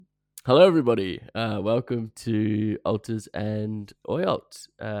Hello, everybody. Welcome to Alters and Oyalt.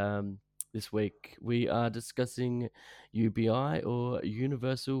 This week we are discussing UBI or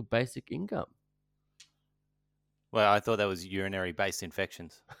Universal Basic Income. Well, I thought that was urinary-based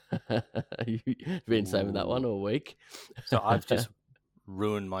infections. You've been saving that one Ooh. all week. So I've just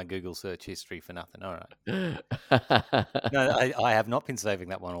ruined my Google search history for nothing. All right. No, I have not been saving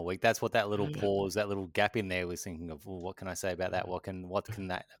that one all week. That's what that little pause, that little gap in there was thinking of. Well, what can I say about that? What can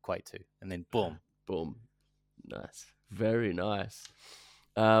that equate to? And then boom. Boom. Nice. Very nice.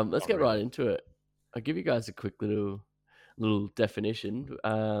 Let's Not get right really. into it. I'll give you guys a quick little definition.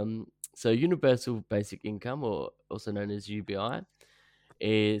 So universal basic income, or also known as UBI,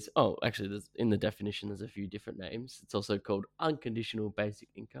 is actually there's in the definition there's a few different names. It's also called unconditional basic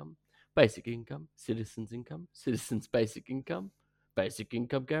income, citizens basic income, basic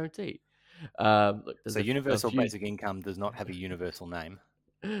income guarantee. Look, there's So a universal few. basic income does not have a universal name.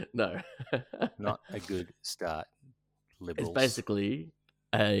 No. Not a good start, It's liberals. basically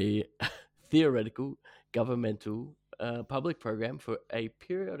a theoretical governmental public program for a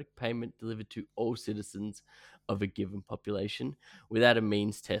periodic payment delivered to all citizens of a given population without a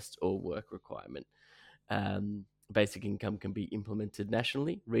means test or work requirement. Basic income can be implemented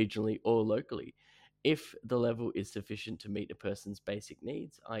nationally, regionally, or locally if the level is sufficient to meet a person's basic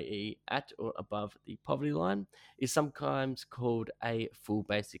needs, i.e., at or above the poverty line, is sometimes called a full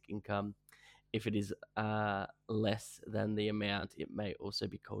basic income. If it is less than the amount, it may also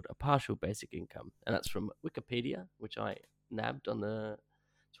be called a partial basic income. And that's from Wikipedia, which I nabbed on the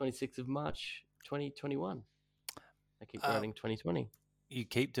 26th of March, 2021. I keep Uh, writing 2020. you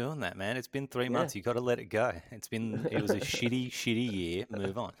keep doing that, man. It's been 3 months. Yeah. You got to let it go. It was a shitty year.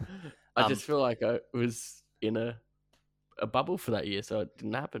 Move on. I Um, just feel like I was in a bubble for that year, so it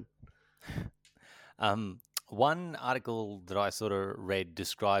didn't happen. Um, one article that I sort of read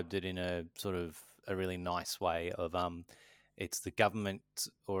described it in a sort of a really nice way of it's the government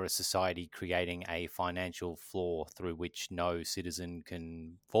or a society creating a financial floor through which no citizen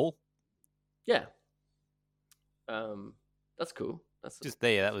can fall. Yeah. That's cool. Just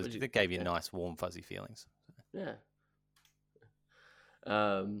there, Would you, that gave you yeah, nice, warm, fuzzy feelings. yeah.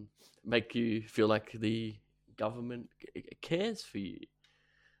 Um, make you feel like the government cares for you.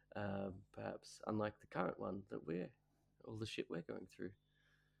 Perhaps unlike the current one that we're all the shit we're going through.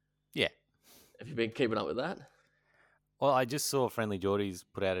 Yeah. Have you been keeping up with that? Well, I just saw Friendly Geordies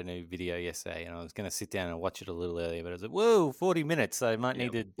put out a new video yesterday, and I was going to sit down and watch it a little earlier, but I was like, "Whoa, 40 minutes! So I might Yeah,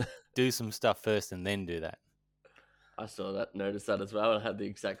 need to do some stuff first and then do that." I saw that, noticed that as well, and had the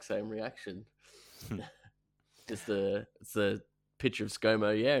exact same reaction. Just it's a picture of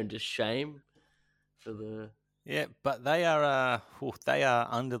ScoMo, yeah, and just shame for the Yeah, but they are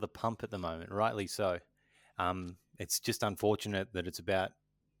under the pump at the moment, rightly so. It's just unfortunate that it's about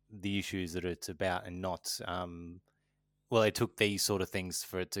the issues that it's about, and not well, they took these sort of things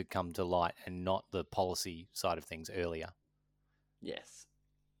for it to come to light, and not the policy side of things earlier. yes.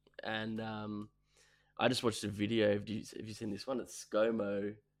 And I just watched a video. Have you seen this one? It's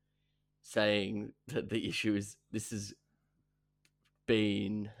ScoMo saying that the issue is this has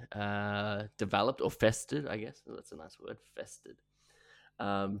been developed or festered. I guess that's a nice word, festered,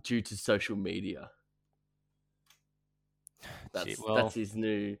 due to social media. Shit. That's Well, his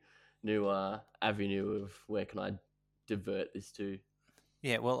new avenue of where can I divert this to.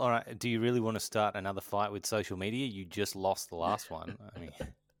 yeah. Well, all right. Do you really want to start another fight with social media? You just lost the last one. I mean,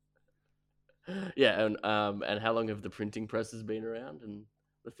 Yeah, and how long have the printing presses been around and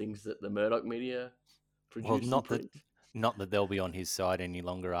the things that the Murdoch media well, produce and print? not that they'll be on his side any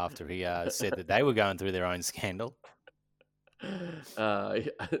longer after he said that they were going through their own scandal. uh,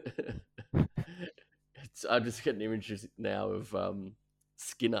 I'm just getting images now of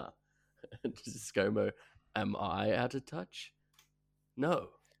Skinner. ScoMo, am I out of touch? No,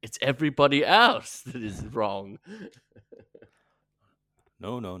 it's everybody else that is wrong.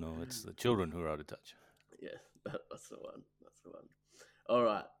 No, no, no. It's the children who are out of touch. Yeah, that's the one. That's the one. All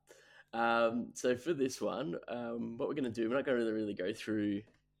right. So for this one, what we're going to do, we're not going to really go through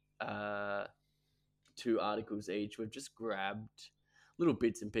uh, two articles each. We've just grabbed little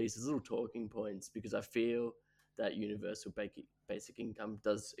bits and pieces, little talking points, because I feel that universal basic income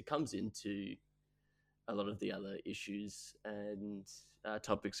comes into a lot of the other issues and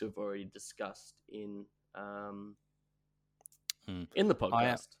topics we've already discussed um, Mm. in the I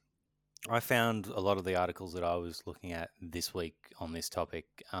podcast. I found a lot of the articles that I was looking at this week on this topic.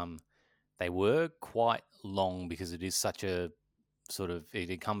 They were quite long because it is such a sort of it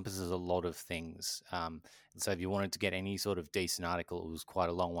encompasses a lot of things. And so if you wanted to get any sort of decent article, it was quite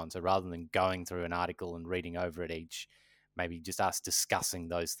a long one. So rather than going through an article and reading over it each, maybe just us discussing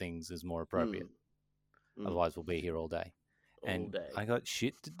those things is more appropriate. Otherwise, we'll be here all day. All And day. I got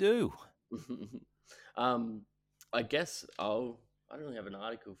shit to do. I guess I don't really have an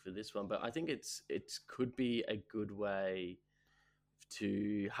article for this one, but I think it could be a good way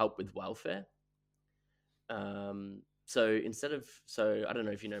to help with welfare. So I don't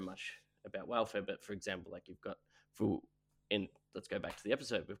know if you know much about welfare, but for example, like you've got let's go back to the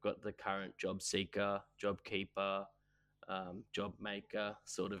episode. We've got the current job seeker, job keeper, job maker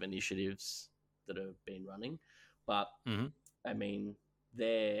sort of initiatives that have been running, but I mean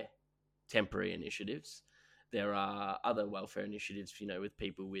they're temporary initiatives. There are other welfare initiatives, with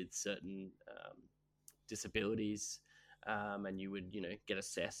people with certain disabilities, and you would, get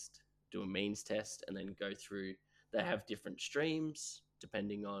assessed, do a means test, and then go through. They have different streams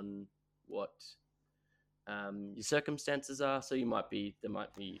depending on what your circumstances are. So there might be,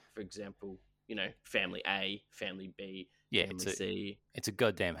 for example, family A, family B, family C. It's a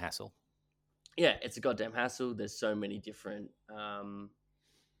goddamn hassle. Yeah, it's a goddamn hassle. There's so many different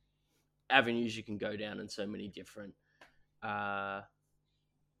avenues you can go down, and so many different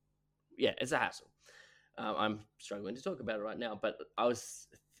it's a hassle. I'm struggling to talk about it right now, but I was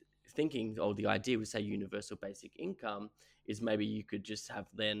thinking, the idea would say universal basic income is maybe you could just have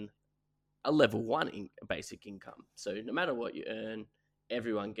then a level 1 basic income. So no matter what you earn,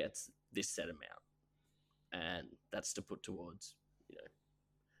 everyone gets this set amount, and that's to put towards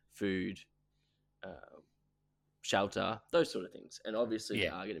food, shelter, those sort of things. And obviously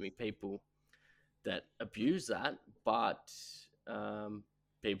there are going to be people that abuse that, but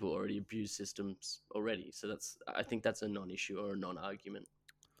people already abuse systems already. So I think that's a non-issue or a non-argument.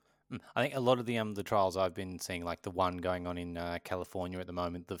 I think a lot of the trials I've been seeing, like the one going on in California at the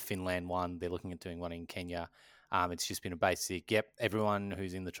moment, the Finland one, they're looking at doing one in Kenya. It's just been a basic, everyone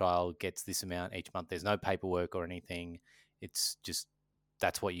who's in the trial gets this amount each month. There's no paperwork or anything. It's just,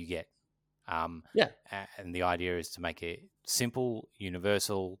 that's what you get. And the idea is to make it simple,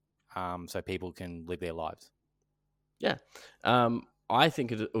 universal, so people can live their lives. Yeah. I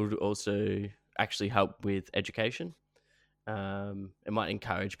think it would also actually help with education. It might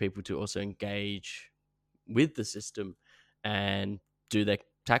encourage people to also engage with the system and do their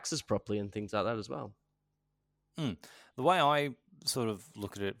taxes properly and things like that as well. The way I sort of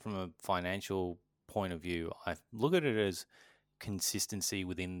look at it from a financial point of view, I look at it as consistency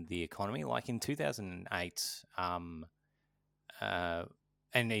within the economy. Like in 2008, and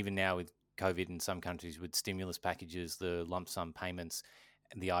even now with COVID in some countries with stimulus packages, the lump sum payments,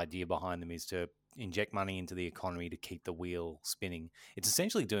 and the idea behind them is to inject money into the economy to keep the wheel spinning. It's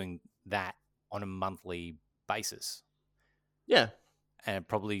essentially doing that on a monthly basis. Yeah. And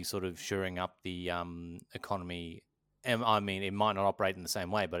probably sort of shoring up the economy. And I mean, it might not operate in the same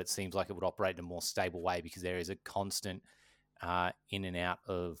way, but it seems like it would operate in a more stable way because there is a constant in and out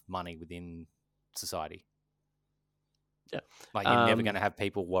of money within society. Yeah, like you're never going to have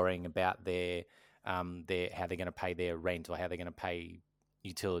people worrying about their how they're going to pay their rent or how they're going to pay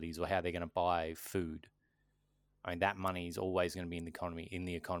utilities or how they're going to buy food. I mean, that money is always going to be in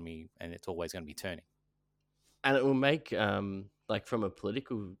the economy, and it's always going to be turning. And it will make, like from a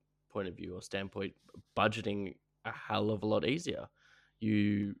political point of view or standpoint, budgeting a hell of a lot easier.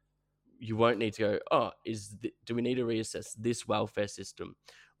 You won't need to go, do we need to reassess this welfare system?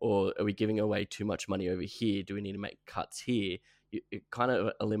 Or are we giving away too much money over here? Do we need to make cuts here? It kind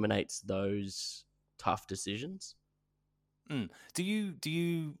of eliminates those tough decisions. Do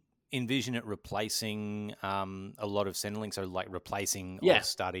you envision it replacing a lot of Centrelink, so like replacing All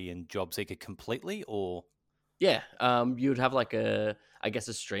Study and JobSeeker completely, or? Yeah, you would have like a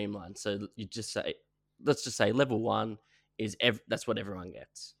streamline. So you just say, let's just say level 1 is that's what everyone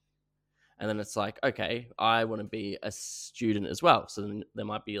gets. And then it's like, okay, I want to be a student as well. So then there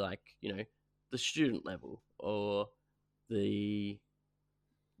might be like, the student level or you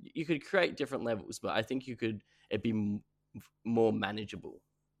could create different levels, but I think it'd be more manageable.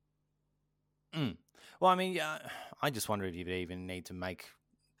 Well, I mean, I just wonder if you'd even need to make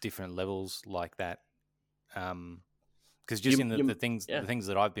different levels like that. Because just the things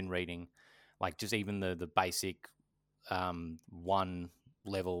that I've been reading, like just even the basic one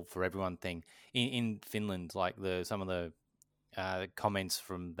level for everyone thing in Finland, like some of the comments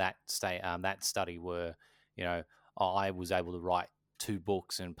from that study were, I was able to write 2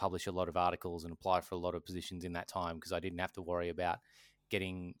 books and publish a lot of articles and apply for a lot of positions in that time because I didn't have to worry about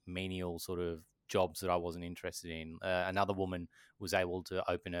getting menial sort of jobs that I wasn't interested in. Another woman was able to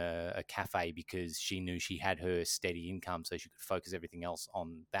open a cafe because she knew she had her steady income, so she could focus everything else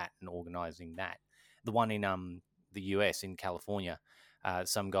on that and organizing that. The one in the US in California,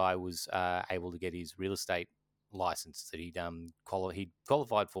 some guy was able to get his real estate license that he'd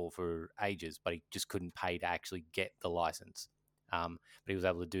qualified for ages, but he just couldn't pay to actually get the license. But he was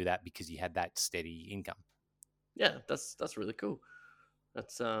able to do that because he had that steady income. Yeah, that's really cool.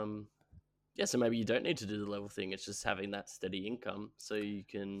 That's yeah. So maybe you don't need to do the level thing. It's just having that steady income so you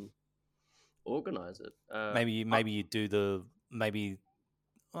can organize it. Maybe you do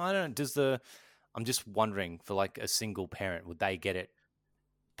I don't know. I'm just wondering, for like a single parent, would they get it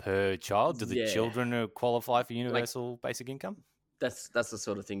per child? Do the Yeah, children qualify for like universal basic income? that's the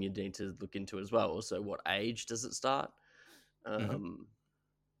sort of thing you need to look into as well. Also, what age does it start? Mm-hmm. Um,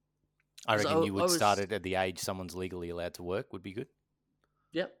 I 'cause reckon you I would start was it at the age someone's legally allowed to work would be good.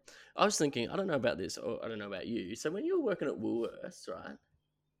 yeah, I was thinking. I don't know about this, or I don't know about you. So when you were working at Woolworths, right?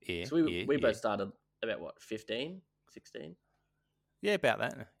 Yeah, So yeah, we yeah. both started about what 15, 16? Yeah, about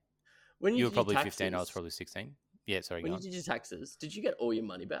that. When you You were did your probably 15, I was taxes, probably 16. Yeah, sorry, when go you on. did your taxes, did you get all your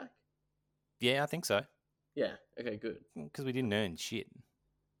money back? Yeah, I think so. Yeah. Okay. Good. Because we didn't earn shit.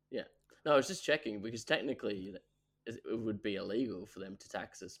 Yeah. No, I was just checking because technically it would be illegal for them to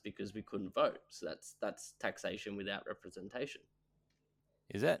tax us because we couldn't vote. So that's taxation without representation.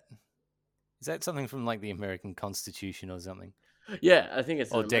 Is that something from like the American Constitution or something? Yeah, I think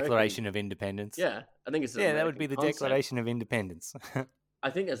it's an Or American. Declaration of Independence? Yeah, I think it's an Yeah, that would American be the concept. Declaration of Independence. I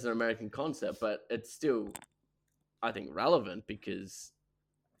think it's an American concept, but it's still, I think, relevant because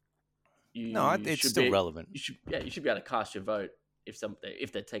No, you it's should still be relevant. you should be able to cast your vote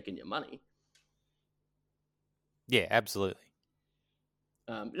if they're taking your money. Yeah, absolutely.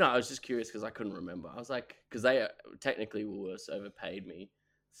 No, I was just curious because I couldn't remember. I was like, because they technically Woolworths overpaid me,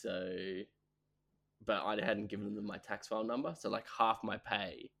 so but I hadn't given them my tax file number, so like half my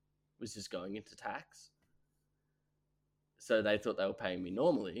pay was just going into tax. So they thought they were paying me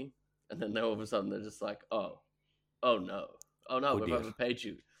normally, and then all of a sudden they're just like, oh no, Oh we've dear. overpaid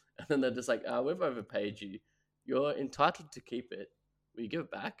you, and then they're just like, we've overpaid you. You're entitled to keep it. Will you give it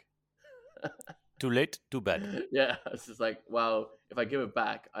back? Too late, too bad. Yeah, it's just like, well, if I give it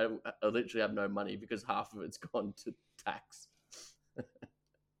back, I literally have no money because half of it's gone to tax.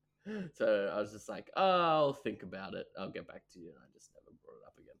 So I was just like, oh, I'll think about it. I'll get back to you. And I just never brought it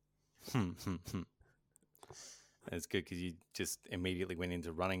up again. That's good because you just immediately went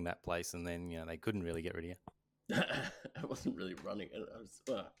into running that place, and then they couldn't really get rid of you. I wasn't really running it. I was.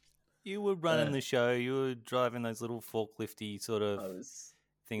 You were running the show. You were driving those little forklifty sort of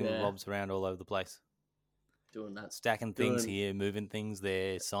thing that lobs around all over the place. Doing that. Stacking things here, moving things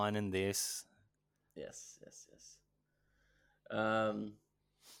there, signing this. Yes.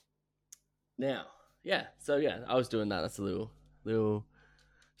 Now, yeah. So yeah, I was doing that. That's a little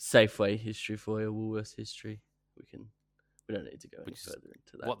Safeway history for you, Woolworths history. We don't need to go any further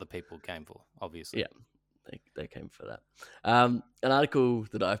into that. What the people came for, obviously. Yeah. They came for that. An article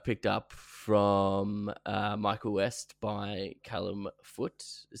that I've picked up from Michael West by Callum Foote.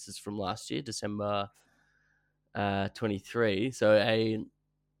 This is from last year, December 23. So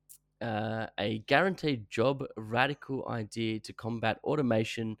a guaranteed job radical idea to combat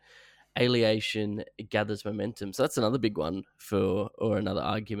automation alienation gathers momentum. So that's another big one or another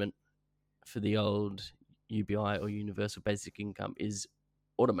argument for the old UBI or universal basic income is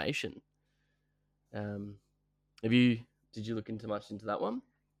automation. Did you look much into that one?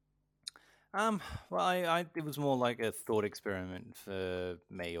 Well, it was more like a thought experiment for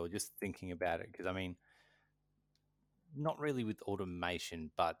me, or just thinking about it, because I mean, not really with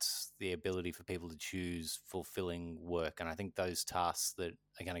automation, but the ability for people to choose fulfilling work. And I think those tasks that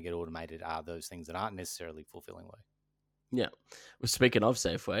are going to get automated are those things that aren't necessarily fulfilling work. Yeah. Well, speaking of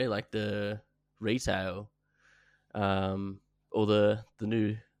Safeway, like the retail, or the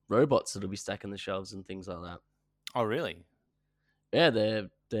new robots that'll be stacking the shelves and things like that. Oh, really? Yeah,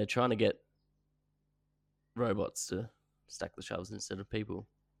 they're trying to get robots to stack the shelves instead of people.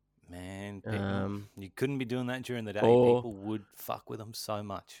 Man, you couldn't be doing that during the day. People would fuck with them so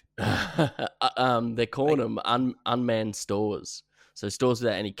much. They're calling them unmanned stores. So stores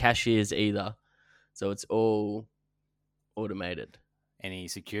without any cashiers either. So it's all automated. Any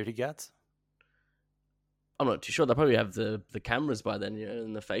security guards? I'm not too sure. They'll probably have the cameras by then,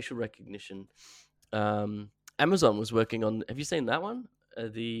 and the facial recognition. Amazon was working on. Have you seen that one?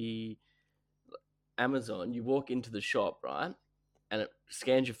 The Amazon. You walk into the shop, right, and it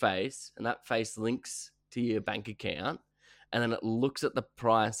scans your face, and that face links to your bank account, and then it looks at the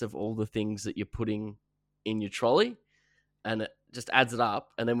price of all the things that you're putting in your trolley, and it just adds it up.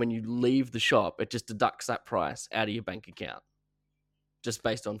 And then when you leave the shop, it just deducts that price out of your bank account, just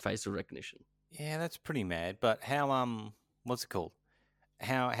based on facial recognition. Yeah, that's pretty mad. But how what's it called?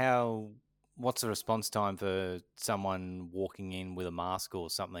 What's the response time for someone walking in with a mask or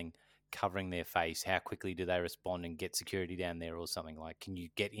something covering their face, how quickly do they respond and get security down there or something? Like, can you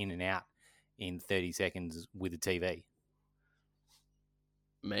get in and out in 30 seconds with a TV?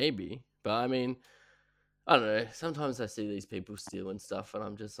 Maybe, but I mean, I don't know. Sometimes I see these people stealing stuff, and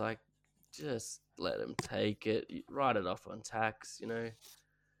I'm just like, just let them take it. Write it off on tax. You know,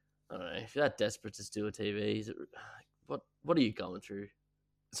 I don't know. If you're that desperate to steal a TV, what are you going through?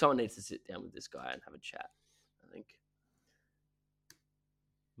 Someone needs to sit down with this guy and have a chat. I think.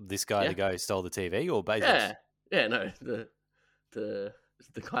 This guy, Yeah. the guy who stole the TV, or Bezos? Yeah. No, the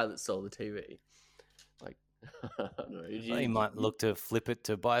guy that stole the TV. Like, I don't know. He might look to flip it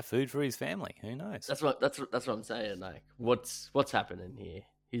to buy food for his family. Who knows? That's what I'm saying. Like, what's happening here?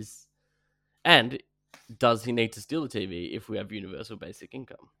 And does he need to steal the TV if we have universal basic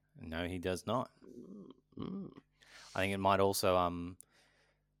income? No, he does not. Mm. I think it might also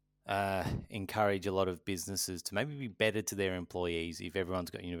encourage a lot of businesses to maybe be better to their employees if everyone's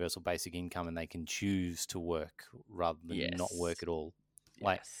got universal basic income and they can choose to work rather than not work at all.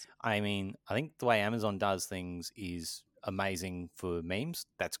 Like, Yes. I mean, I think the way Amazon does things is amazing for memes.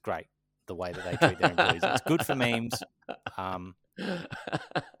 That's great. The way that they treat their employees, it's good for memes.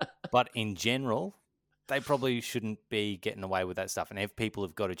 But in general, they probably shouldn't be getting away with that stuff. And if people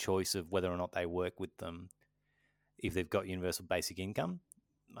have got a choice of whether or not they work with them, if they've got universal basic income,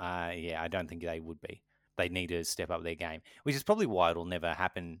 I don't think they would be. They need to step up their game, which is probably why it'll never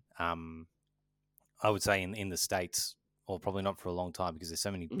happen. I would say in the States, or probably not for a long time, because there's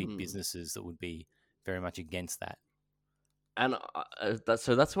so many big businesses that would be very much against that. And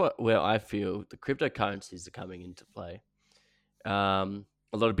that's where I feel the cryptocurrencies are coming into play.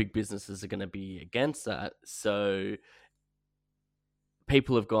 A lot of big businesses are going to be against that. So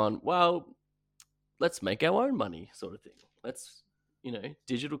people have gone, well, let's make our own money, sort of thing. Let's,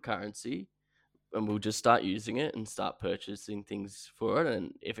 digital currency, and we'll just start using it and start purchasing things for it.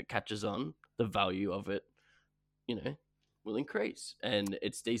 And if it catches on, the value of it, will increase. And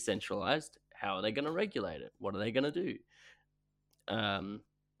it's decentralized. How are they going to regulate it? What are they going to do?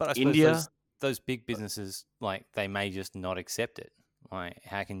 But I suppose those big businesses, like, they may just not accept it. Like,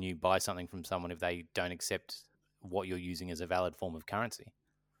 how can you buy something from someone if they don't accept what you're using as a valid form of currency?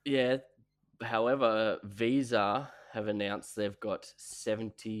 Yeah. However, Visa have announced they've got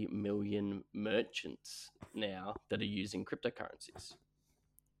 70 million merchants now that are using cryptocurrencies.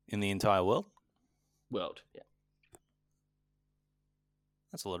 In the entire world? Yeah.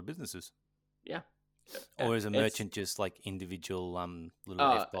 That's a lot of businesses. Yeah. Or is a merchant just like individual little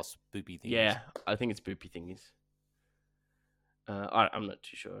FBOS boopy things? Yeah, I think it's boopy thingies. I'm not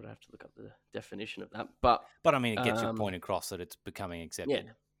too sure. I'd have to look up the definition of that. But I mean, it gets your point across that it's becoming accepted.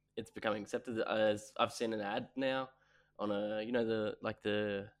 Yeah, it's becoming accepted. As I've seen an ad now on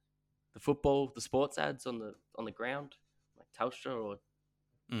the football, the sports ads on the ground, like Telstra or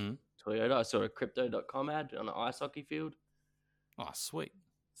Toyota. I saw a Crypto.com ad on an ice hockey field. Oh, sweet.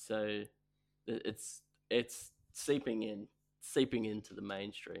 So it's seeping into the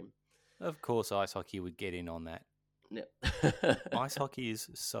mainstream. Of course, ice hockey would get in on that. Yeah. Ice hockey is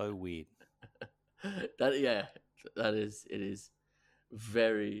so weird. It is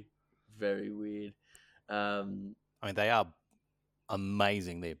very, very weird. I mean, they are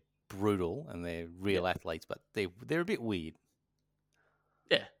amazing. They're brutal and they're real athletes, but they're a bit weird.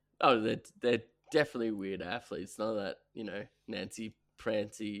 Yeah. Oh, they're definitely weird athletes. None of that, Nancy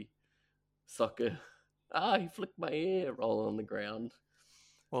Prancy soccer. He flicked my ear, roll on the ground.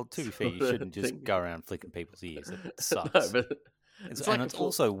 Well, to be fair, you shouldn't just go around flicking people's ears. It sucks. No, but it's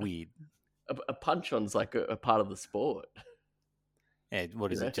also weird. A punch-on's like a part of the sport. Yeah,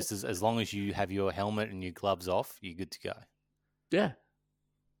 what is it? Just as long as you have your helmet and your gloves off, you're good to go. Yeah.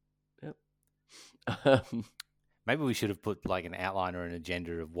 Yep. Maybe we should have put like an outline or an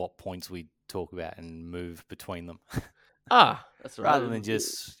agenda of what points we talk about and move between them. That's right. Rather than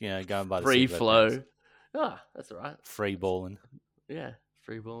just, going by the free flow. That's all right. Free balling. Yeah,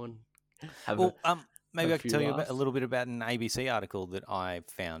 free balling. Maybe I could tell you a little bit about an ABC article that I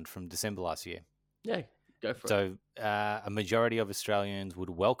found from December last year. Yeah, go for it. So a majority of Australians would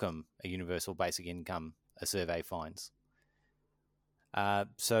welcome a universal basic income, a survey finds.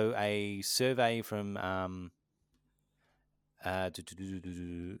 So a survey from what's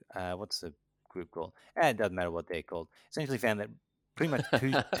the group called? It doesn't matter what they're called. Essentially found that pretty much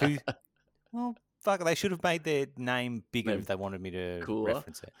two well, fuck, they should have made their name bigger if they wanted me to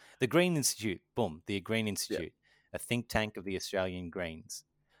reference it. The Green Institute, boom, the Green Institute, a think tank of the Australian Greens.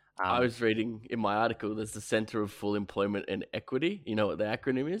 I was reading in my article, there's the Centre of Full Employment and Equity. You know what the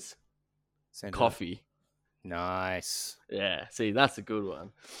acronym is? Coffee. Nice. Yeah, see, that's a good one.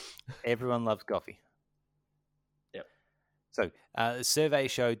 Everyone loves coffee. Yep. So, the survey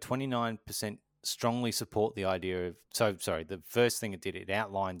showed 29% strongly support the idea of. So, sorry, the first thing it did, it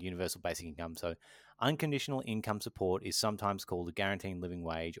outlined universal basic income. So, unconditional income support is sometimes called a guaranteed living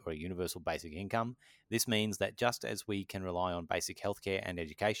wage or a universal basic income. This means that just as we can rely on basic healthcare and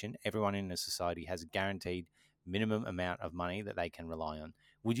education, everyone in a society has a guaranteed minimum amount of money that they can rely on.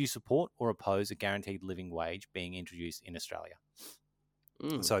 Would you support or oppose a guaranteed living wage being introduced in Australia?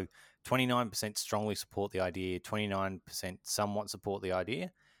 Mm. So 29% strongly support the idea, 29% somewhat support the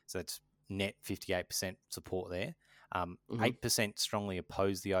idea. So that's net 58% support there. 8% strongly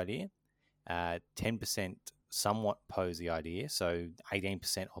oppose the idea. 10% somewhat oppose the idea. So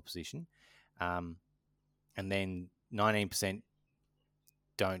 18% opposition. And then 19%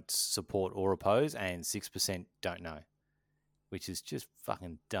 don't support or oppose, and 6% don't know, which is just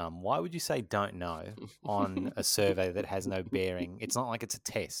fucking dumb. Why would you say don't know on a survey that has no bearing? It's not like it's a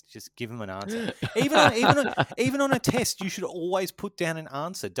test. Just give them an answer. Even on a test, you should always put down an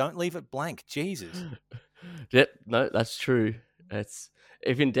answer. Don't leave it blank. Jesus. Yeah, no, that's true. It's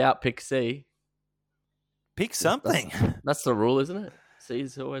if in doubt, pick C. Pick something. That's the rule, isn't it? C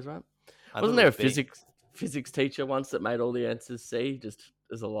is always right. I Wasn't thought it there a was B. physics teacher once that made all the answers C just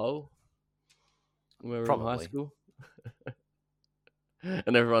as a lol when we were in high Probably. school?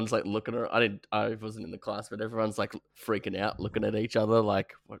 And everyone's like looking at I wasn't in the class, but everyone's like freaking out, looking at each other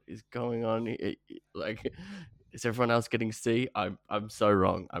like, what is going on here? Like, is everyone else getting C? I'm so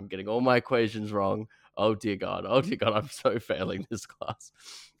wrong. I'm getting all my equations wrong. Oh dear God, I'm so failing this class.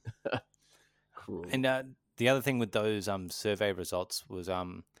 Cruel. And the other thing with those survey results was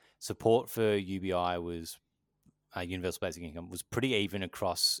support for UBI was universal basic income was pretty even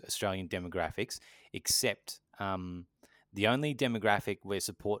across Australian demographics, except the only demographic where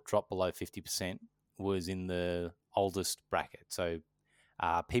support dropped below 50% was in the oldest bracket. So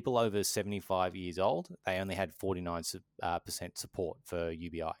people over 75 years old, they only had 49% support for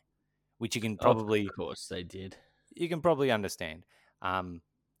UBI, which you can probably... Of course they did. You can probably understand. And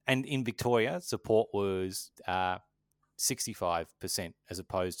in Victoria, support was 65% as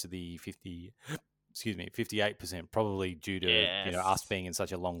opposed to the 58%, probably due to us being in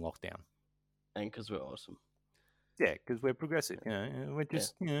such a long lockdown. And because we're awesome. Yeah, because we're progressive. We're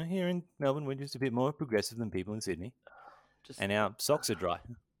just here in Melbourne, we're just a bit more progressive than people in Sydney. And our socks are dry.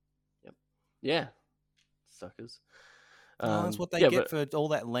 Yep. Yeah. Suckers. That's what they get for all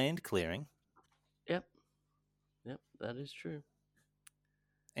that land clearing. Yep. Yep, that is true.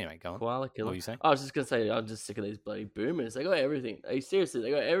 Anyway, go on. Koala killer. What were you saying? I was just going to say, I'm just sick of these bloody boomers. They got everything. Seriously,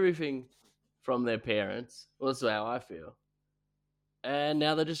 they got everything from their parents. Well, that's how I feel. And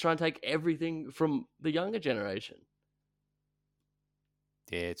now they're just trying to take everything from the younger generation.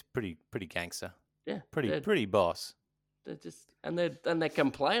 Yeah, it's pretty gangster. Yeah, pretty boss. They're just they're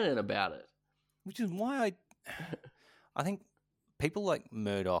complaining about it, which is why I think people like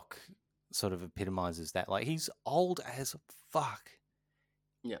Murdoch sort of epitomizes that. Like, he's old as fuck.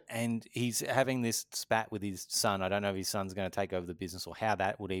 Yeah, and he's having this spat with his son. I don't know if his son's going to take over the business or how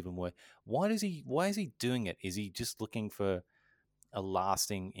that would even work. Why is he doing it? Is he just looking for a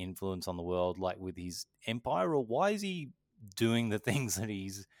lasting influence on the world, like with his empire, or why is he doing the things that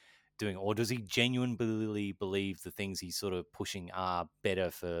he's doing, or does he genuinely believe the things he's sort of pushing are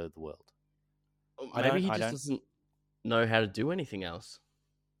better for the world? Maybe he just doesn't know how to do anything else.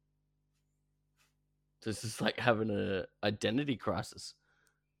 So it's just like having an identity crisis.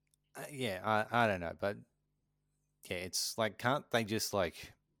 I don't know, but yeah, it's like, can't they just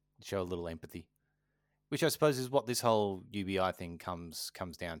like show a little empathy? Which I suppose is what this whole UBI thing comes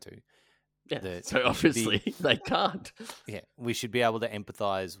down to. Yeah, so obviously they can't. Yeah, we should be able to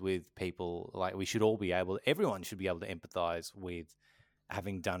empathize with people. Like, everyone should be able to empathize with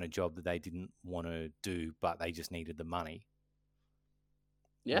having done a job that they didn't want to do, but they just needed the money.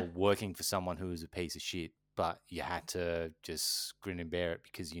 Yeah. Or working for someone who was a piece of shit, but you had to just grin and bear it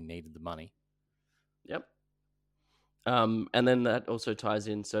because you needed the money. Yep. And then that also ties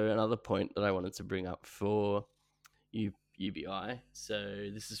in. So another point that I wanted to bring up for UBI. So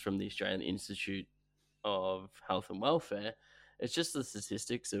this is from the Australian Institute of Health and Welfare. It's just the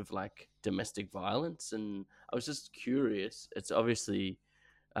statistics of like domestic violence, and I was just curious. It's obviously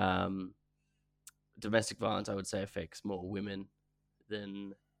domestic violence, I would say, affects more women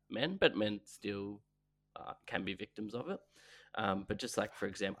than men, but men still can be victims of it. But just like, for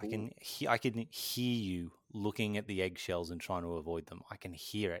example, I can hear you looking at the eggshells and trying to avoid them. I can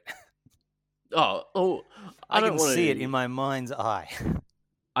hear it. I can see it in my mind's eye.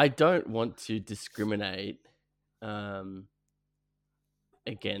 I don't want to discriminate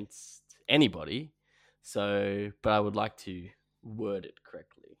against anybody, but I would like to word it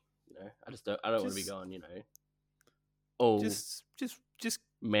correctly. I don't want to be going, all Just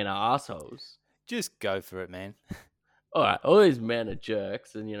men are assholes. just go for it, man. All right, all these men are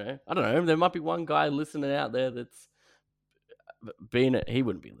jerks, and I don't know. There might be one guy listening out there that's being it. He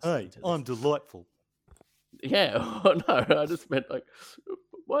wouldn't be listening to this. I'm delightful. Yeah, oh, no, I just meant like,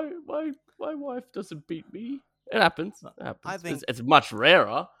 my wife doesn't beat me. It happens. It happens. I think it's much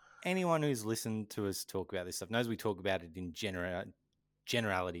rarer. anyone who's listened to us talk about this stuff knows we talk about it in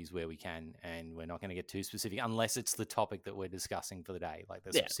generalities where we can, and we're not going to get too specific unless it's the topic that we're discussing for the day, like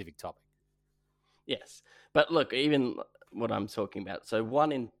the specific topic. Yes, but look, even what I'm talking about. So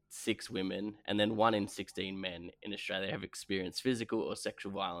 1 in 6 women and then 1 in 16 men in Australia have experienced physical or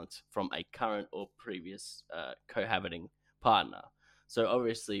sexual violence from a current or previous cohabiting partner. So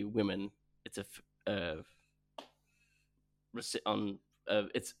obviously, women, it's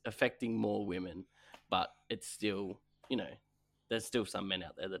it's affecting more women, but it's still, there's still some men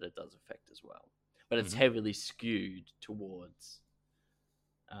out there that it does affect as well. But it's heavily skewed towards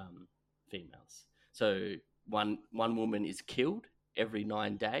females. So one woman is killed every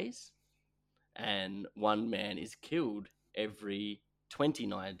 9 days, and one man is killed every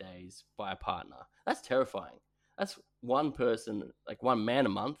 29 days by a partner. That's terrifying. That's one person, like one man a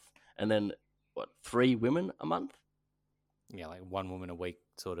month, and then 3 women a month? Yeah, like one woman a week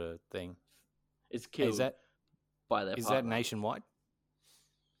sort of thing. Is killed by their partner. Is that nationwide?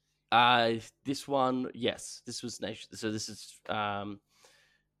 This one, yes. This was nation. So this is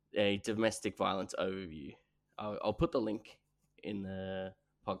a domestic violence overview. I'll put the link in the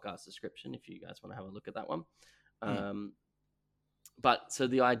podcast description if you guys want to have a look at that one. But so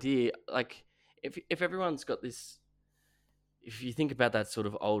the idea, like, if everyone's got this, if you think about that sort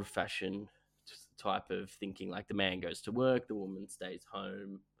of old-fashioned type of thinking, like the man goes to work, the woman stays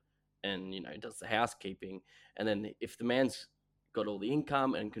home, and does the housekeeping, and then if the man's got all the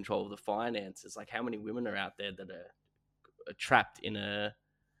income and control of the finances, like how many women are out there that are trapped in a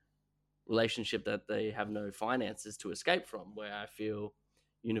relationship that they have no finances to escape from, where I feel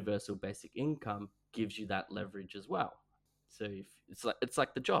universal basic income gives you that leverage as well. So if it's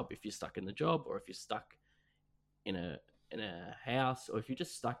like the job, if you're stuck in the job, or if you're stuck in a house, or if you're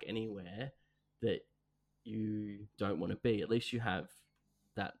just stuck anywhere that you don't want to be, at least you have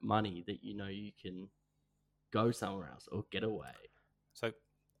that money that you can go somewhere else or get away. So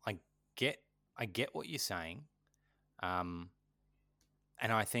I get what you're saying, and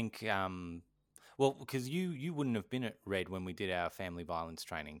I think well, because you wouldn't have been at Red when we did our family violence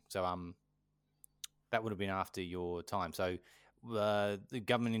training, so that would have been after your time. So the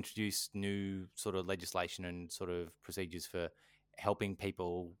government introduced new sort of legislation and sort of procedures for helping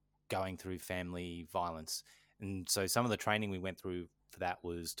people going through family violence. And so some of the training we went through for that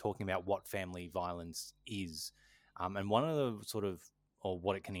was talking about what family violence is, and one of the sort of, or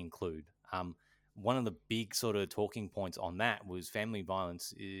what it can include. One of the big sort of talking points on that was family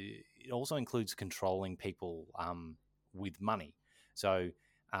violence. It also includes controlling people with money. So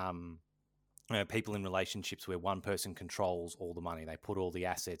people in relationships where one person controls all the money, they put all the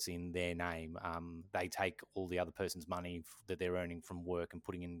assets in their name, they take all the other person's money that they're earning from work and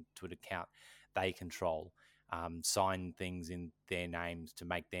putting into an account they control, sign things in their names to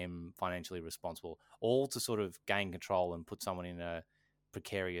make them financially responsible, all to sort of gain control and put someone in a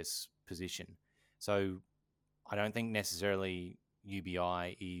precarious position. So I don't think necessarily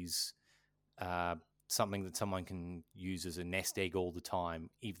UBI is something that someone can use as a nest egg all the time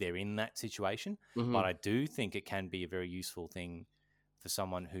if they're in that situation. But I do think it can be a very useful thing for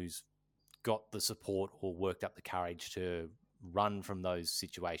someone who's got the support or worked up the courage to run from those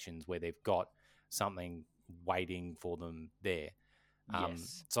situations where they've got something waiting for them there.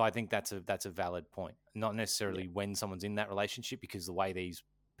 Yes. So I think that's a valid point. Not necessarily when someone's in that relationship, because the way these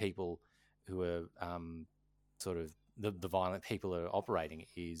people who are sort of the violent people are operating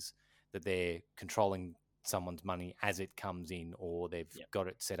is that they're controlling someone's money as it comes in, or they've got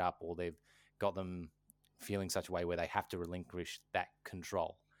it set up, or they've got them feeling such a way where they have to relinquish that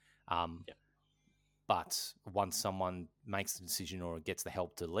control. But once someone makes the decision or gets the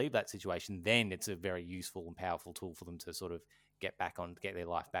help to leave that situation, then it's a very useful and powerful tool for them to sort of get their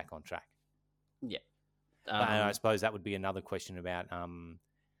life back on track. Yeah. But I suppose that would be another question about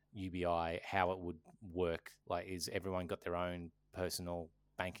UBI, how it would work. Like, is everyone got their own personal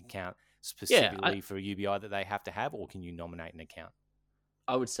bank account specifically for a UBI that they have to have, or can you nominate an account?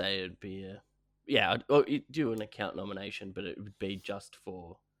 I would say it'd be or you do an account nomination, but it would be just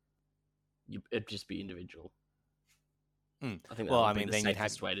for it'd just be individual. I think that would be the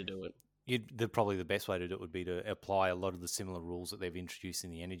safest way to do it. Probably the best way to do it would be to apply a lot of the similar rules that they've introduced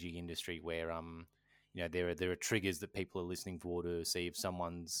in the energy industry, where there are triggers that people are listening for to see if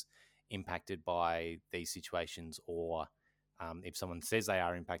someone's impacted by these situations, or if someone says they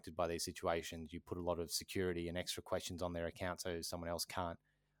are impacted by these situations, you put a lot of security and extra questions on their account so someone else can't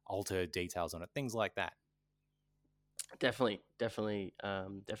alter details on it, things like that. Definitely.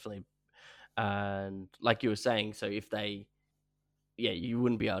 And like you were saying, so if they, you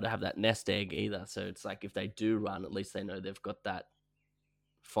wouldn't be able to have that nest egg either. So it's like if they do run, at least they know they've got that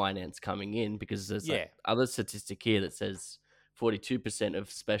finance coming in, because there's like other statistic here that says 42%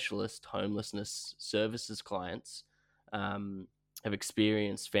 of specialist homelessness services clients have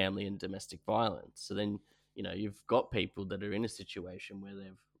experienced family and domestic violence. So then, you've got people that are in a situation where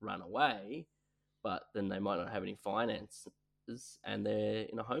they've run away, but then they might not have any finances and they're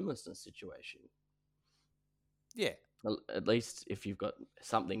in a homelessness situation. Yeah. At least if you've got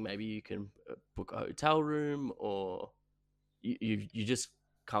something, maybe you can book a hotel room, or you're just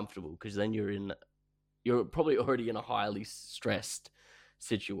comfortable, because then you're probably already in a highly stressed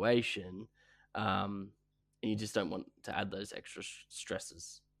situation, and you just don't want to add those extra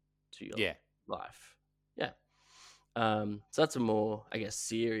stresses to your life. So that's a more, I guess,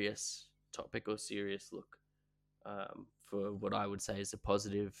 serious topic, or serious look, for what I would say is a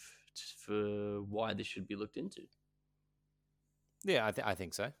positive for why this should be looked into. Yeah, I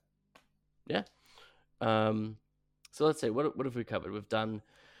think so. Yeah. So let's say, what have we covered? We've done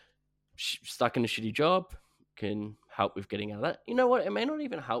stuck in a shitty job can help with getting out of that. You know what? It may not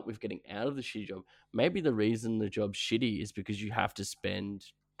even help with getting out of the shitty job. Maybe the reason the job's shitty is because you have to spend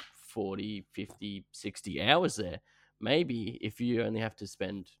 40, 50, 60 hours there. Maybe if you only have to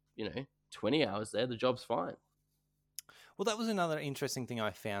spend, 20 hours there, the job's fine. Well, that was another interesting thing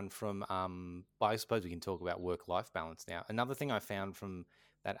I found from, I suppose we can talk about work-life balance now. Another thing I found from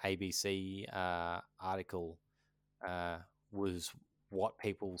that ABC article was what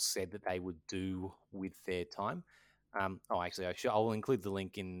people said that they would do with their time. Actually, I will include the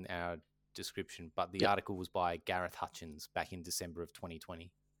link in our description, but the article was by Gareth Hutchins back in December of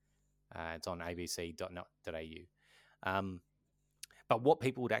 2020. It's on abc.net.au. But what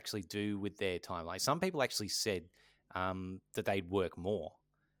people would actually do with their time, like some people actually said that they'd work more.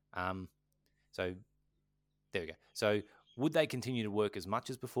 So there we go. So would they continue to work as much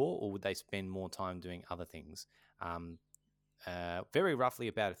as before, or would they spend more time doing other things? Very roughly,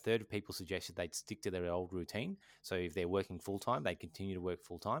 about a third of people suggested they'd stick to their old routine. So if they're working full-time, they'd continue to work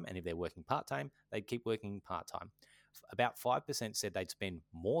full-time. And if they're working part-time, they'd keep working part-time. About 5% said they'd spend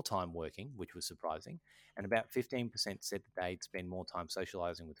more time working, which was surprising. And about 15% said that they'd spend more time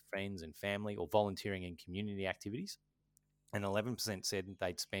socializing with friends and family, or volunteering in community activities. And 11% said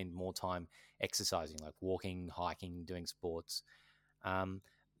they'd spend more time exercising, like walking, hiking, doing sports.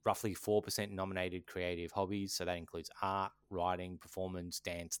 Roughly 4% nominated creative hobbies. So that includes art, writing, performance,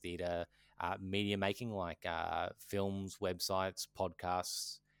 dance, theatre, media making, like films, websites,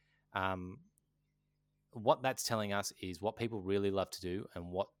 podcasts. What that's telling us is what people really love to do,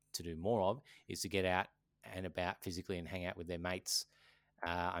 and what to do more of is to get out and about physically and hang out with their mates.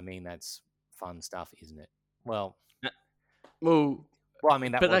 I mean, that's fun stuff, isn't it? Well, I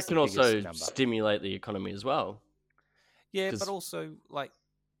mean, but that can also stimulate the economy as well. Yeah, but also, like,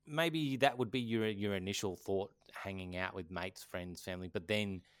 maybe that would be your initial thought, hanging out with mates, friends, family. But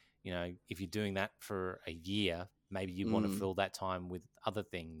then, if you're doing that for a year, maybe you want to fill that time with other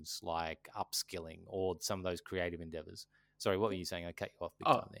things like upskilling or some of those creative endeavors. Sorry, what were you saying? I cut you off big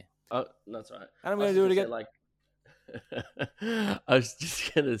time there. Oh, that's all right. And I'm going to do it again. I was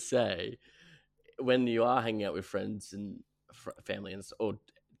just going to say, when you are hanging out with friends and family or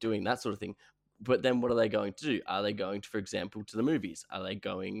doing that sort of thing, but then what are they going to do? Are they going to, for example, to the movies? Are they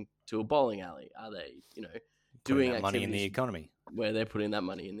going to a bowling alley? Are they, doing that money in the economy, where they're putting that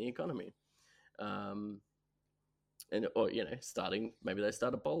money in the economy? Or maybe they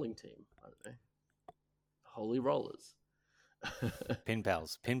start a bowling team. I don't know. Holy Rollers. Pin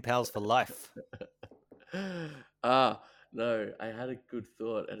pals for life. No, I had a good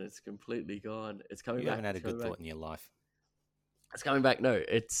thought and it's completely gone. It's coming back. You haven't had a good thought in your life. It's coming back. No,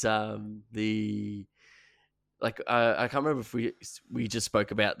 it's I can't remember if we just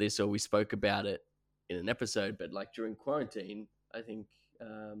spoke about this or we spoke about it in an episode, but like during quarantine, I think,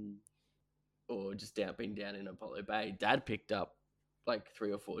 or just being down in Apollo Bay, Dad picked up like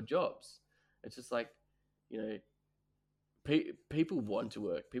 3 or 4 jobs. It's just like, people want to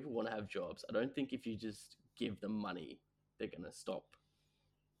work. People want to have jobs. I don't think if you just give them money, they're going to stop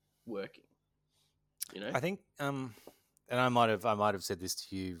working. I think, and I might have said this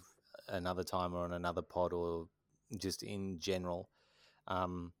to you another time or on another pod or just in general.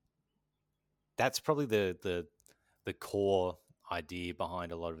 That's probably the core idea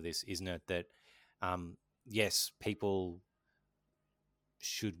behind a lot of this, isn't it? That yes, people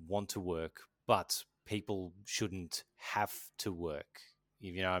should want to work, but people shouldn't have to work.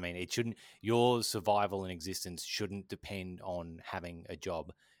 You know what I mean? It shouldn't. Your survival and existence shouldn't depend on having a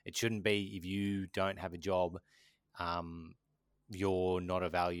job. It shouldn't be if you don't have a job, you're not a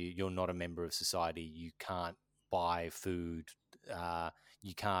value. You're not a member of society. You can't buy food.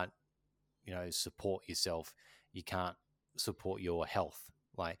 You can't, support yourself. You can't support your health.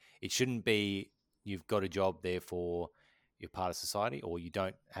 Like, it shouldn't be you've got a job, therefore you're part of society, or you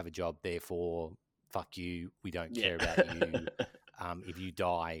don't have a job, therefore fuck you, we don't care about you. If you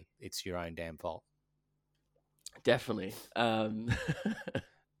die, it's your own damn fault. Definitely.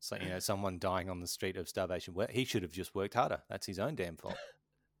 So, someone dying on the street of starvation, well, he should have just worked harder. That's his own damn fault.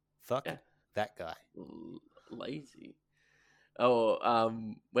 Fuck that guy. Lazy. Oh,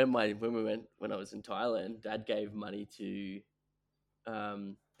 when I was in Thailand, Dad gave money to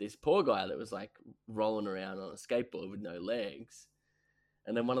this poor guy that was like rolling around on a skateboard with no legs.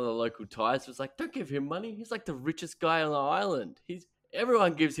 And then one of the local Thais was like, "Don't give him money. He's like the richest guy on the island.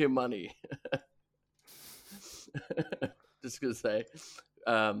 Everyone gives him money." Just gonna say,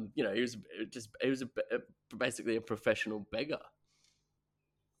 he was basically a professional beggar.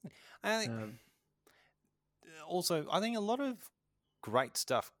 Also, I think a lot of great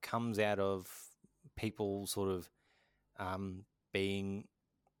stuff comes out of people sort of being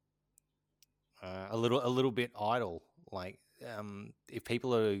a little bit idle. Like, if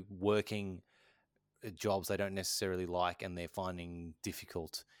people are working jobs they don't necessarily like and they're finding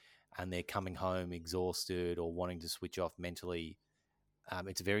difficult, and they're coming home exhausted or wanting to switch off mentally,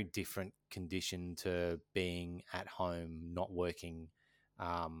 it's a very different condition to being at home, not working,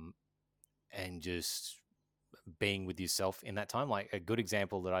 and just being with yourself in that time. Like, a good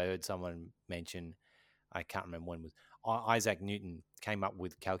example that I heard someone mention, I can't remember when, was Isaac Newton came up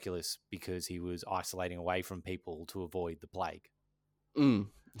with calculus because he was isolating away from people to avoid the plague.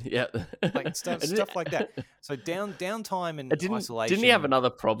 Yeah, like stuff like that. So downtime and isolation. Didn't he have another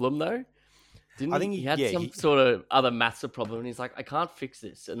problem though? I think he had some sort of other massive problem, and he's like, "I can't fix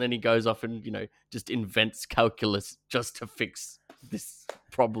this," and then he goes off and just invents calculus just to fix this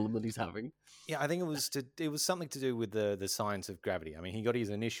problem that he's having. Yeah, I think it was something to do with the science of gravity. I mean, he got his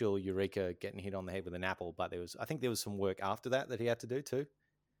initial eureka getting hit on the head with an apple, but I think there was some work after that he had to do too.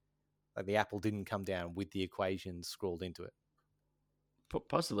 Like, the apple didn't come down with the equations scrawled into it.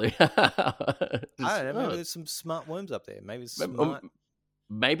 Possibly. I don't know. Maybe there's some smart worms up there. Maybe it's smart.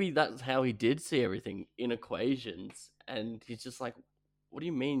 Maybe that's how he did see everything, in equations, and he's just like, "What do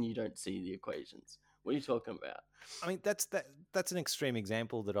you mean you don't see the equations? What are you talking about?" I mean, that's an extreme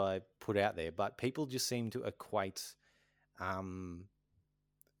example that I put out there, but people just seem to equate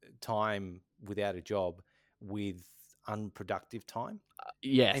time without a job with unproductive time.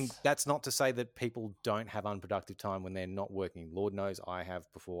 Yes. And that's not to say that people don't have unproductive time when they're not working. Lord knows I have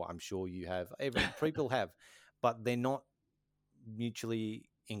before. I'm sure you have. People have, but they're not mutually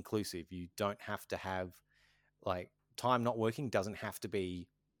inclusive. You don't have to have, like, time not working doesn't have to be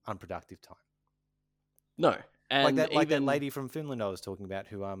unproductive time. No. And like that lady from Finland I was talking about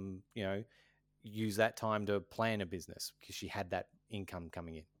who used that time to plan a business because she had that income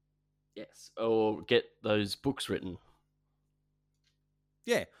coming in. Yes. Or get those books written.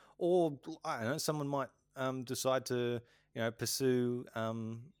 Yeah. Or, I don't know, someone might decide to pursue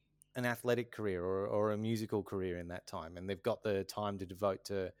an athletic career or a musical career in that time, and they've got the time to devote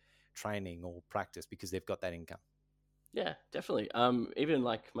to training or practice because they've got that income. Yeah, definitely. Even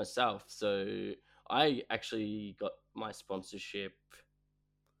like myself, so I actually got my sponsorship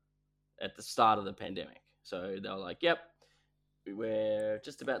at the start of the pandemic. So they were like, "Yep, we're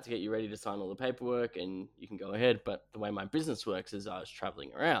just about to get you ready to sign all the paperwork and you can go ahead." But the way my business works is I was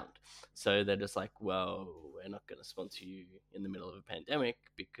traveling around. So they're just like, "Well, we're not going to sponsor you in the middle of a pandemic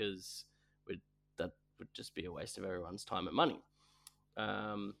because that would just be a waste of everyone's time and money."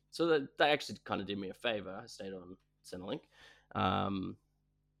 So that they actually kind of did me a favor. I stayed on Centrelink,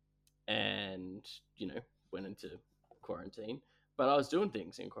 and went into quarantine. But I was doing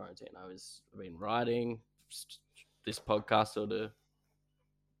things in quarantine. I've been writing. This podcast sort of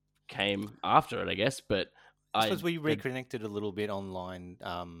came after it, I guess. But I suppose we reconnected a little bit online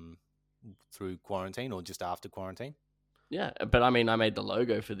through quarantine or just after quarantine. Yeah, but I mean, I made the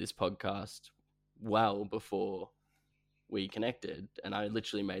logo for this podcast well before we connected, and I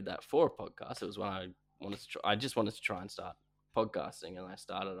literally made that for a podcast. It was when I just wanted to try and start podcasting, and I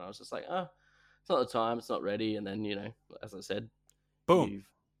started. And I was just like, it's not the time, it's not ready. And then as I said, boom, you've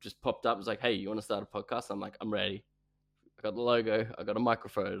just popped up. It was like, "Hey, you want to start a podcast?" I'm like, "I'm ready. I got the logo. I got a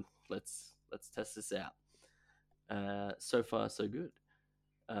microphone. Let's test this out." So far, so good.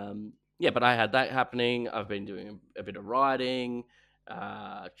 Yeah, but I had that happening. I've been doing a bit of writing.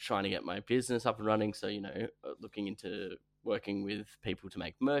 trying to get my business up and running. So, looking into working with people to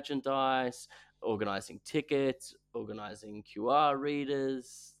make merchandise, organizing tickets, organizing QR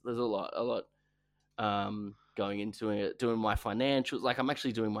readers. There's a lot going into it, doing my financials. Like, I'm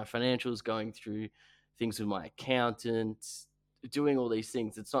actually doing my financials, going through things with my accountant, doing all these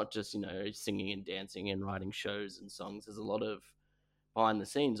things. It's not just, singing and dancing and writing shows and songs. There's a lot of behind the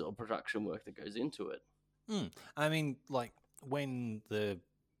scenes or production work that goes into it. I mean, like when the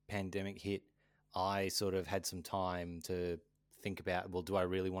pandemic hit, I sort of had some time to think about, well, do I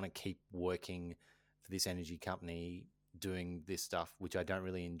really want to keep working for this energy company doing this stuff, which I don't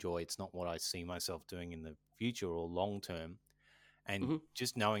really enjoy? It's not what I see myself doing in the future or long term. And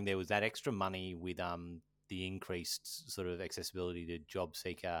just knowing there was that extra money with the increased sort of accessibility to job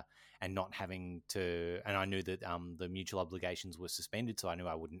seeker and not having to, and I knew that the mutual obligations were suspended, so I knew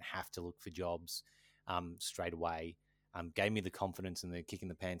I wouldn't have to look for jobs straight away. Gave me the confidence and the kick in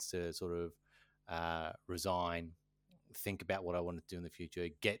the pants to sort of resign, think about what I wanted to do in the future,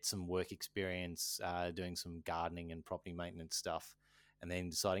 get some work experience doing some gardening and property maintenance stuff, and then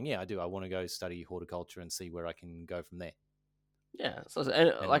deciding, yeah, I want to go study horticulture and see where I can go from there. Yeah, so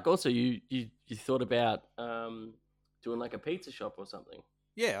and like also you thought about doing like a pizza shop or something.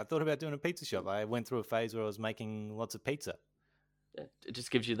 Yeah, I thought about doing a pizza shop. I went through a phase where I was making lots of pizza. Yeah, it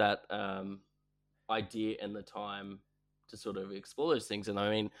just gives you that idea and the time to sort of explore those things. And I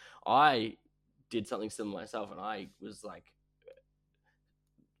mean, I did something similar myself, and I was like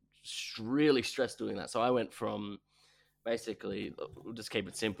really stressed doing that. So I went from basically, we'll just keep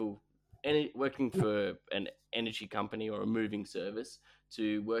it simple, working for an energy company or a moving service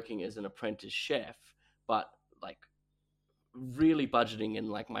to working as an apprentice chef, but like really budgeting and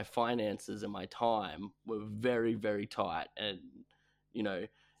like my finances and my time were very, very tight. And,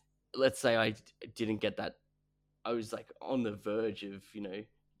 let's say I didn't get that, I was like on the verge of,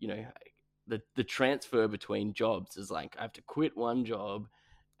 the transfer between jobs is like I have to quit one job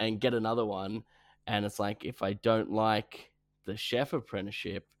and get another one. And it's like if I don't like the chef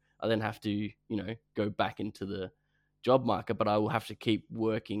apprenticeship, I then have to, go back into the job market, but I will have to keep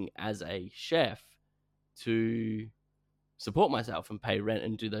working as a chef to support myself and pay rent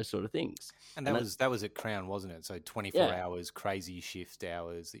and do those sort of things. And that was at Crown, wasn't it? So 24 hours, crazy shift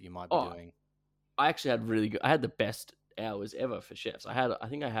hours that you might be doing. I actually had I had the best hours ever for chefs. I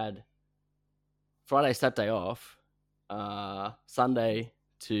think I had Friday, Saturday off, Sunday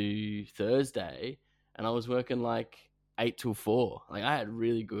to Thursday, and I was working like 8 till 4. Like I had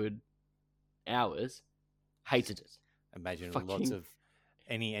really good hours. Hated it. Imagine lots of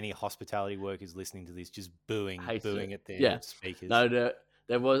any hospitality workers listening to this just booing at their speakers. No,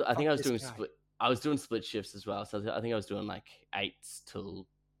 there was. I think I was doing split. I was doing split shifts as well. So I think I was doing like 8s till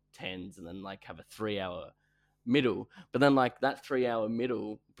 10s, and then like have a 3-hour middle. But then like that 3-hour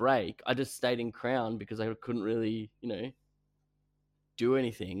middle break, I just stayed in Crown because I couldn't really, do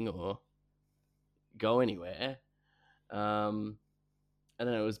anything or go anywhere. And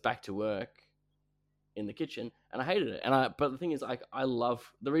then it was back to work in the kitchen, and I hated it. But the thing is, I love,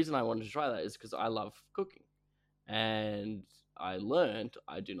 the reason I wanted to try that is because I love cooking, and I learned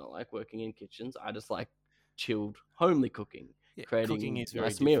I do not like working in kitchens. I just like chilled, homely cooking. Yeah, creating cooking is very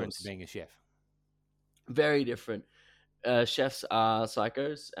nice different meals. to being a chef. Very different. Chefs are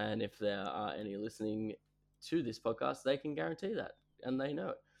psychos, and if there are any listening to this podcast, they can guarantee that, and they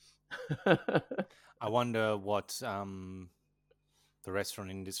know it. I wonder what the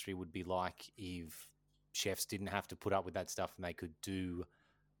restaurant industry would be like if chefs didn't have to put up with that stuff and they could do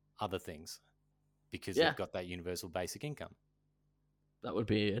other things because they've got that universal basic income. That would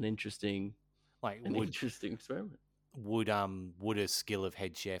be an interesting, interesting experiment. Would a skill of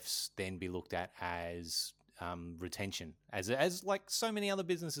head chefs then be looked at as retention, as like so many other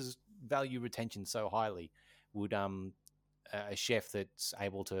businesses value retention so highly? Would a chef that's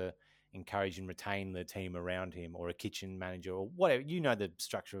able to encourage and retain the team around him, or a kitchen manager, or whatever, the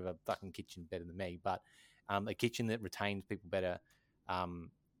structure of a fucking kitchen better than me, but a kitchen that retains people better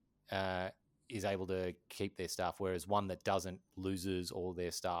is able to keep their staff, whereas one that doesn't loses all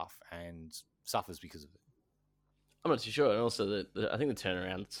their staff and suffers because of it? I'm not too sure. And also, I think the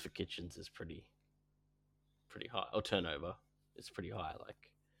turnarounds for kitchens is pretty high, or turnover is pretty high. Like,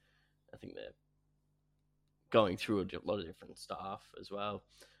 I think they're going through a lot of different staff as well,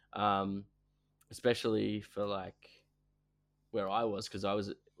 especially for like where I was, because I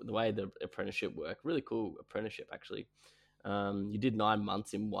was, the way the apprenticeship worked, really cool apprenticeship actually. You did 9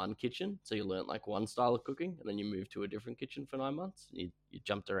 months in one kitchen, so you learnt like one style of cooking, and then you moved to a different kitchen for 9 months. You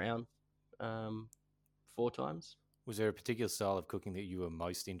jumped around 4 times. Was there a particular style of cooking that you were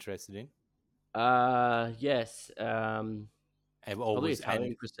most interested in? Yes. Probably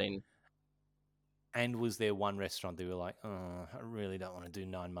Italian cuisine. And was there one restaurant that you were like, oh, I really don't want to do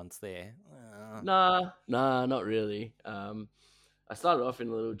 9 months there? Nah, not really. I started off in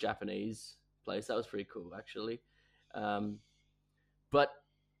a little Japanese place. That was pretty cool, actually. But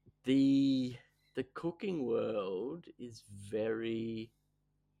the cooking world is very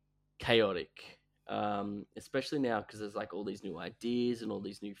chaotic, especially now because there's like all these new ideas and all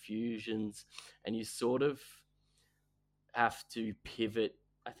these new fusions, and you sort of have to pivot.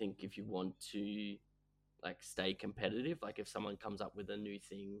 I think if you want to like stay competitive, like if someone comes up with a new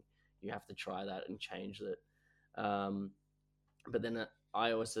thing, you have to try that and change it. Um, but then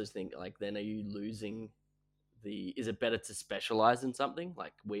I also think like then are you losing the? Is it better to specialize in something?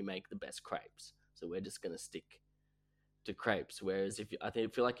 Like we make the best crepes, so we're just gonna stick to crepes. Whereas if you, I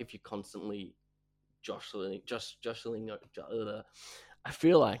feel like if you're constantly jostling, I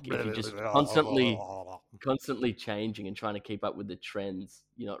feel like if you're just constantly changing and trying to keep up with the trends,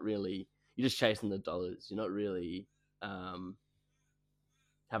 you're just chasing the dollars. You're not really you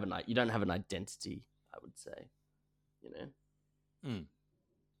don't have an identity, I would say, you know.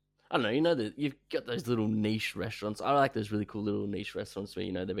 I don't know, that you've got those little niche restaurants. I like those really cool little niche restaurants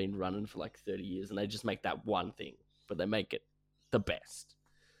where they've been running for like 30 years and they just make that one thing, but they make it the best.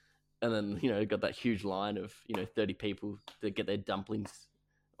 And then got that huge line of 30 people that get their dumplings,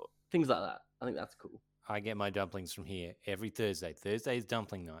 things like that. I think that's cool. I get my dumplings from here every Thursday. Thursday is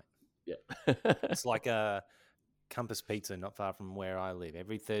dumpling night. Yeah. It's like a Compass Pizza not far from where I live.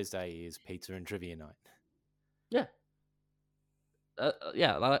 Every Thursday is pizza and trivia night. Yeah.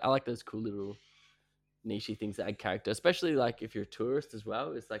 Yeah, I like those cool little nichey things that add character, especially like if you're a tourist as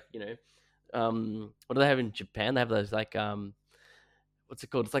well. It's like, what do they have in Japan? They have those like, what's it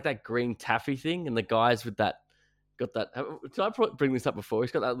called? It's like that green taffy thing, and the guys with that got that. Did I bring this up before?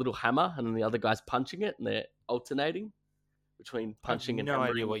 He's got that little hammer, and then the other guy's punching it, and they're alternating between punching and hammering.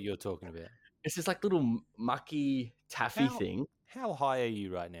 No idea what you're talking about. It's this like little mucky taffy thing. How high are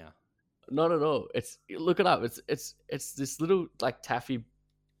you right now? Not at all. Look it up. It's this little like taffy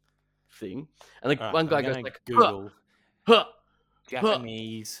thing, and like one guy goes like Google huh,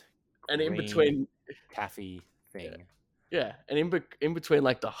 Japanese and in between taffy thing. Yeah, and in between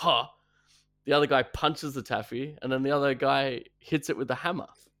like the other guy punches the taffy, and then the other guy hits it with the hammer.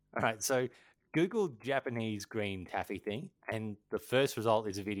 All right, so Google Japanese green taffy thing, and the first result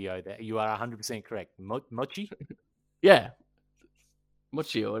is a video that you are 100% correct. Mochi? Yeah.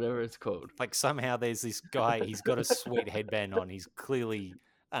 Mochi or whatever it's called. Like somehow there's this guy, he's got a sweet headband on. He's clearly...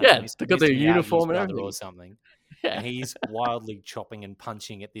 they got their uniform and everything. Or something. Yeah. And he's wildly chopping and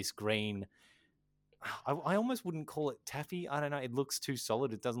punching at this green... I almost wouldn't call it taffy. I don't know. It looks too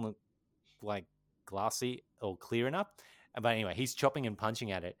solid. It doesn't look like glassy or clear enough. But anyway, he's chopping and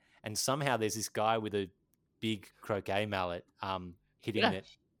punching at it. And somehow there's this guy with a big croquet mallet hitting it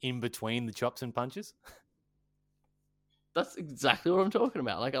in between the chops and punches. That's exactly what I'm talking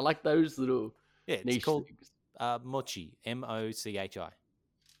about. Like I like those little it's called mochi, Mochi.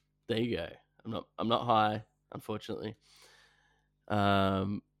 There you go. I'm not high, unfortunately.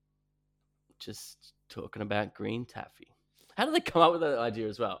 Just talking about green taffy. How did they come up with that idea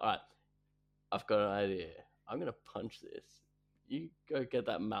as well? All right, I've got an idea. I'm gonna punch this. You go get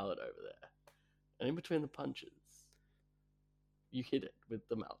that mallet over there, and in between the punches, you hit it with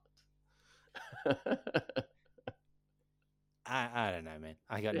the mallet. I don't know, man.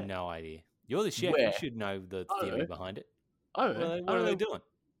 I got no idea. You're the chef. You should know the theory behind it. I don't know. What are they doing?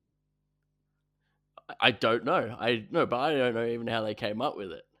 I don't know. But I don't know even how they came up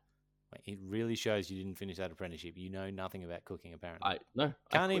with it. It really shows you didn't finish that apprenticeship. You know nothing about cooking, apparently. I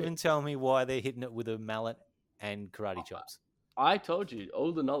can't even tell me why they're hitting it with a mallet and karate chops. I told you,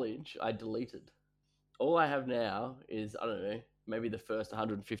 all the knowledge I deleted. All I have now is, I don't know, maybe the first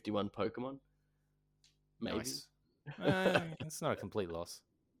 151 Pokemon. Maybe. Nice. It's not a complete loss.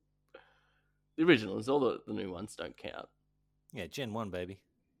 The originals, all the new ones don't count. Yeah, Gen 1, baby.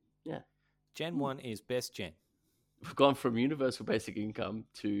 Yeah. Gen 1 is best gen. We've gone from universal basic income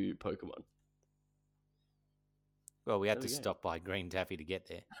to Pokemon. Well, we had to stop by Green Taffy to get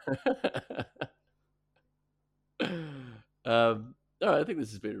there. I think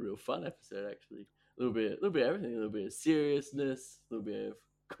this has been a real fun episode, actually. A little bit of everything, a little bit of seriousness, a little bit of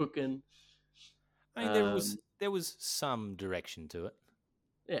cooking. I mean, there was some direction to it.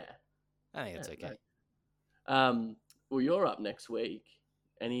 Yeah, I think it's okay. Well, you're up next week.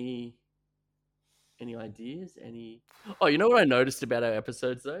 Any ideas? Oh, you know what I noticed about our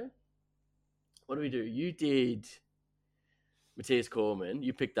episodes though? What do we do? You did Matthias Cormann.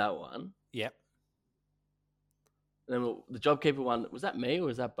 You picked that one. Yep. And then the JobKeeper one, was that me or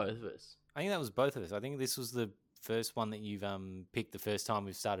was that both of us? I think that was both of us. I think this was the first one that you've picked the first time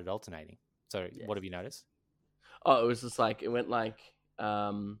we've started alternating. So Yes. what have you noticed? Oh, it was just like it went like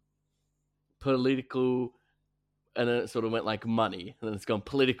political, and then it sort of went like money, and then it's gone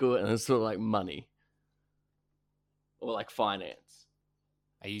political, and then it's sort of like money, or like finance.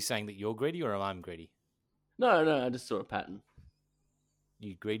 Are you saying that you're greedy or I'm greedy? No, I just saw a pattern.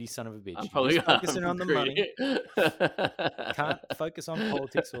 You greedy son of a bitch. I'm You're probably just focusing on the money. money. Can't focus on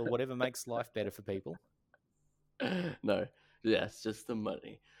politics or whatever makes life better for people. No, yes, just the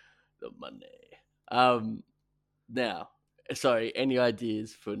money. The money. Now, sorry, any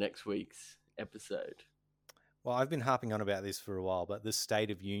ideas for next week's episode? Well, I've been harping on about this for a while, but the state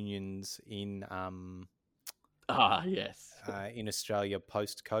of unions in Yes, in Australia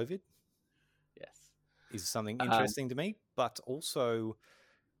post-COVID yes, is something interesting to me, but also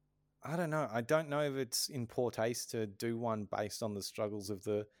I don't know. I don't know if it's in poor taste to do one based on the struggles of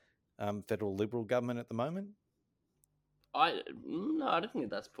the federal Liberal government at the moment. No, I don't think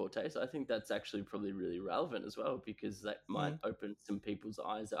that's poor taste. I think that's actually probably really relevant as well, because that might open some people's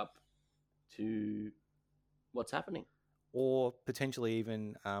eyes up to what's happening, or potentially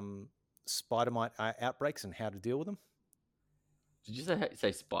even spider mite outbreaks and how to deal with them. Did you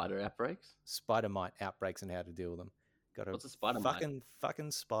say spider outbreaks? Spider mite outbreaks and how to deal with them. Got a What's a spider mite?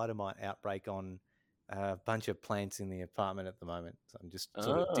 fucking spider mite outbreak on a bunch of plants in the apartment at the moment. So I'm just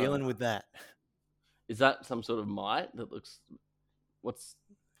sort of dealing with that. Is that some sort of mite that looks? What's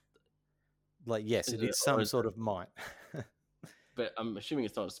like? Yes, it is some sort of mite. But I'm assuming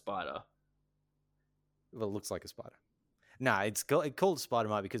it's not a spider. Well, it looks like a spider. No, it's called spider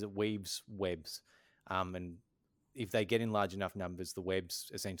mite because it weaves webs, and if they get in large enough numbers, the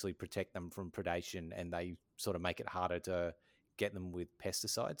webs essentially protect them from predation, and they sort of make it harder to get them with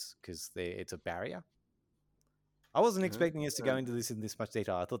pesticides because it's a barrier. I wasn't expecting us to go into this in this much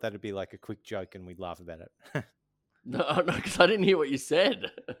detail. I thought that'd be like a quick joke and we'd laugh about it. No, because I didn't hear what you said.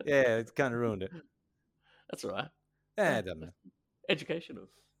 Yeah, it's kind of ruined it. That's all right. Yeah, it doesn't matter. Educational.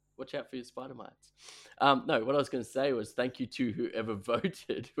 Watch out for your spider mites. No, what I was going to say was thank you to whoever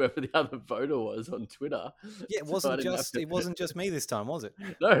voted, whoever the other voter was on Twitter. Yeah, it wasn't just me this time, was it?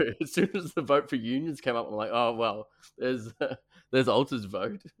 No, as soon as the vote for unions came up, I'm like, oh well, there's Alter's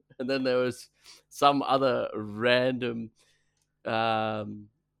vote, and then there was some other random hero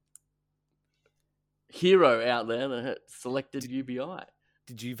out there that selected UBI.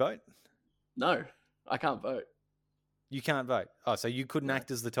 Did you vote? No, I can't vote. You can't vote. Oh, so you couldn't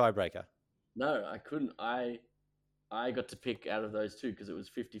act as the tiebreaker? No, I couldn't. I got to pick out of those two because it was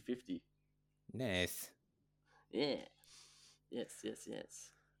 50-50. Nice. Yeah. Yes.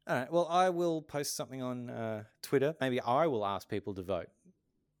 All right. Well, I will post something on Twitter. Maybe I will ask people to vote.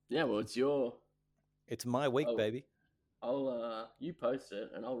 Yeah, well, it's my week, baby. You post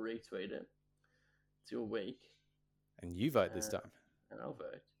it and I'll retweet it. It's your week. And you vote this time. And I'll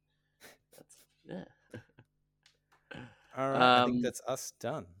vote. Yeah. All right, I think that's us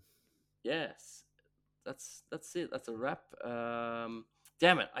done. Yes, that's it. That's a wrap. Damn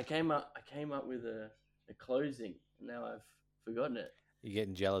it! I came up with a closing, and now I've forgotten it. You're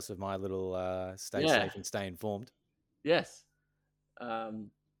getting jealous of my little stay safe and stay informed. Yes.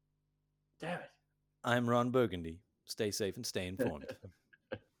 Damn it! I'm Ron Burgundy. Stay safe and stay informed.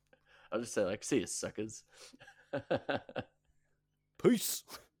 I'll just say see you, suckers. Peace.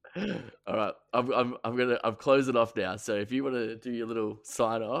 All right, I'm closing off now. So if you want to do your little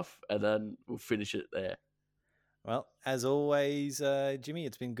sign off, and then we'll finish it there. Well, as always, Jimmy,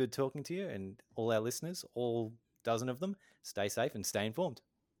 it's been good talking to you, and all our listeners, all dozen of them. Stay safe and stay informed.